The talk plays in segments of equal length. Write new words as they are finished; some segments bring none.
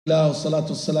الله والصلاة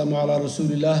والسلام على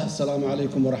رسول الله. Assalamu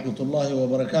alaikum wa rahmatullahi wa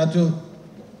barakatuh.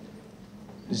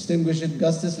 Distinguished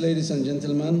guests, ladies and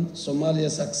gentlemen,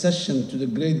 Somalia's accession to the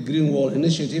Great Green Wall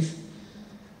Initiative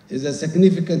is a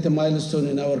significant milestone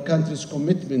in our country's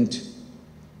commitment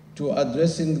to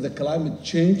addressing the climate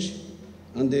change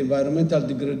and the environmental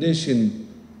degradation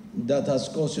that has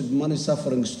caused many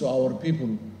sufferings to our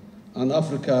people and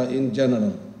Africa in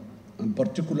general, and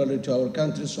particularly to our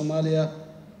country, Somalia,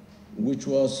 which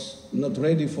was not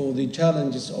ready for the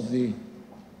challenges of the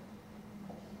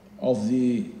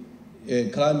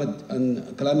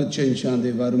climate change and the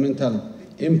environmental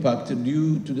impact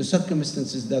due to the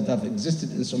circumstances that have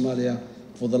existed in Somalia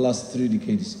for the last 3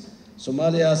 decades.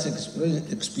 Somalia has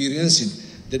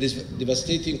experienced the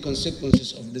devastating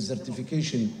consequences of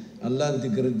desertification and land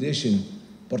degradation,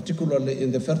 particularly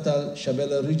in the fertile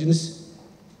Shabelle regions.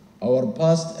 Our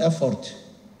past effort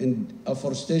in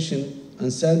afforestation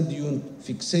and sand dune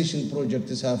fixation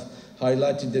projects have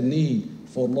highlighted the need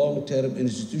for long-term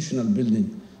institutional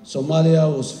building.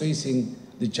 Somalia was facing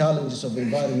the challenges of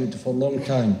environment for a long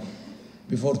time.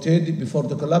 Before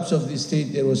the collapse of the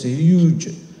state, there was a huge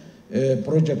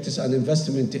projects and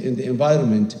investment in the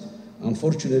environment.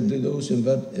 Unfortunately, those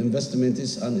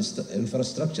investments and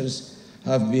infrastructures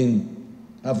have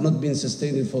not been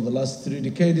sustained for the last 3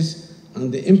 decades,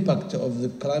 and the impact of the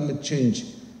climate change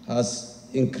has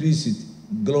increased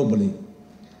globally.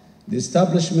 The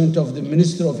establishment of the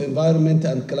Minister of Environment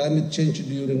and Climate Change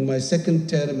during my second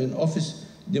term in office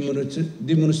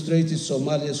demonstrated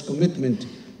Somalia's commitment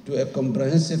to a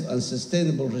comprehensive and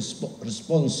sustainable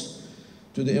response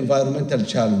to the environmental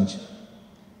challenge.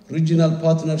 Regional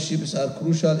partnerships are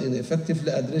crucial in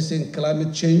effectively addressing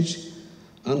climate change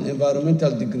and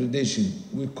environmental degradation.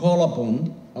 We call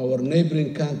upon our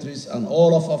neighboring countries and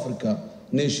all of Africa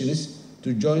nations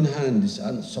to join hands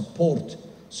and support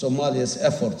Somalia's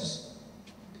efforts.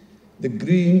 The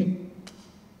Green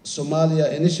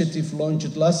Somalia initiative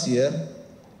launched last year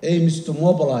aims to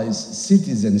mobilize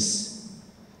citizens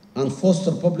and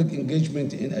foster public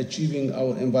engagement in achieving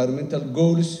our environmental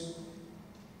goals.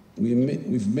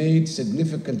 We've made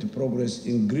significant progress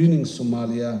in greening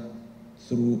Somalia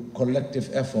through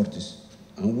collective efforts,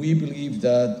 and we believe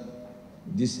that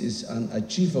this is an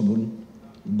achievable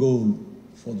goal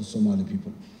for the Somali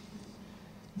people.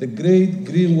 The Great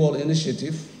Green Wall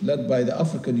Initiative, led by the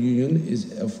African Union,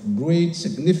 is of great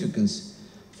significance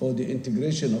for the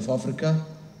integration of Africa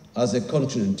as a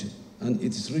continent and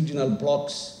its regional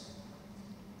blocs.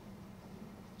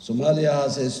 Somalia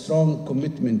has a strong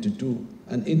commitment to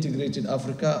an integrated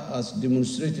Africa, as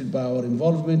demonstrated by our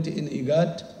involvement in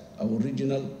IGAD, our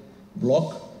regional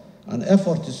bloc, and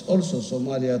efforts also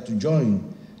Somalia to join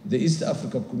the East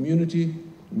Africa community,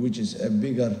 which is a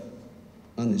bigger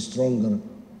and stronger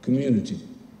community.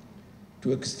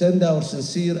 To extend our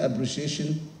sincere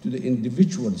appreciation to the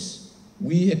individuals,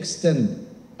 we extend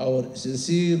our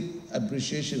sincere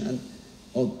appreciation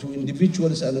to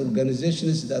individuals and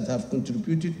organizations that have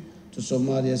contributed to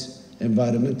Somalia's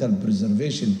environmental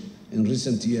preservation in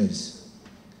recent years.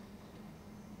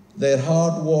 Their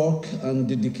hard work and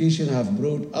dedication have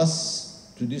brought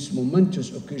us to this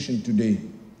momentous occasion today.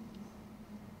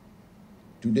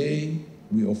 Today,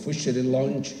 we officially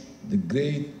launch the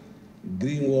Great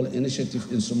Green Wall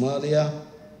Initiative in Somalia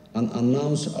and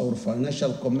announce our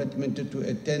financial commitment to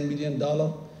a $10 million,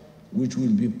 which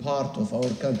will be part of our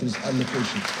country's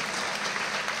allocation.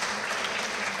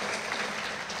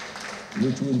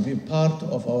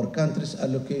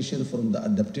 From the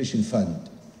Adaptation Fund,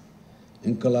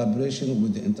 in collaboration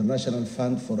with the International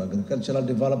Fund for Agricultural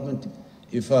Development,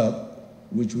 IFAD,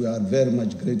 which we are very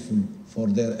much grateful for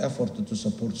their effort to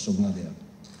support Somalia.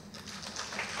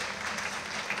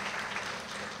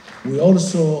 We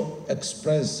also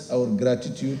express our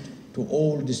gratitude to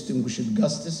all distinguished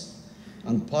guests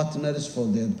and partners for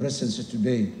their presence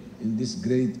today in this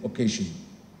great occasion.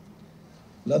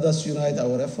 Let us unite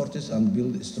our efforts and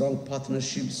build strong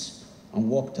partnerships and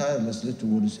work tirelessly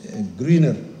towards a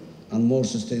greener and more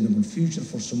sustainable future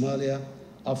for Somalia,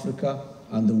 Africa,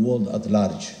 and the world at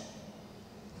large.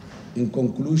 In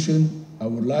conclusion, I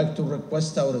would like to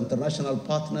request our international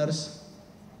partners,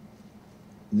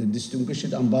 the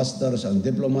distinguished ambassadors and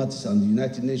diplomats and the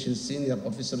United Nations senior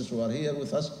officers who are here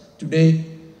with us today,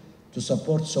 to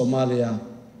support Somalia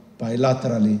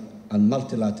bilaterally and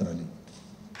multilaterally,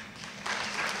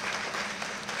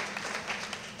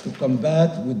 to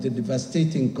combat with the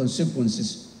devastating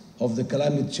consequences of the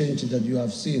climate change that you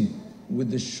have seen with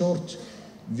the short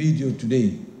video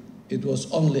today. It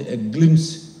was only a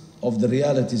glimpse of the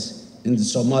realities in the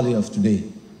Somalia of today.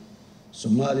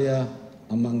 Somalia,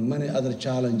 among many other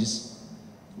challenges,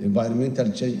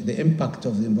 The impact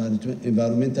of the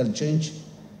environmental change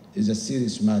is a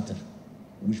serious matter,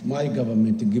 which my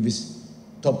government gives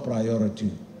top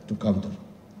priority to counter.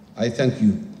 I thank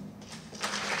you.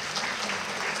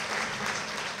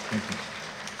 Thank you.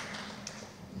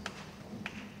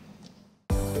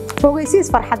 Fogeysiis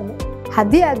farxad leh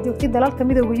haddii aad joogtid dalalka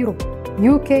midowga Yurub,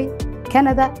 UK,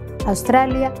 Canada,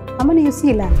 Australia ama New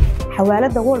Zealand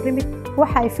xawaalada World Remit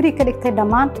waxa ay free ka dhigtay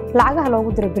dhammaan lacagaha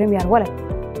loogu diray Premier Wallet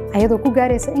ayadoo ku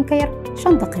gaaraysa in ka yar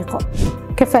 5 daqiiqo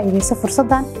ka faa'iideyso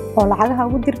fursadan oo lacagaha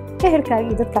ugu dir ehelkaaga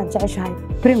iyo dadka aad jeceshahay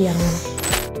Premier Wallet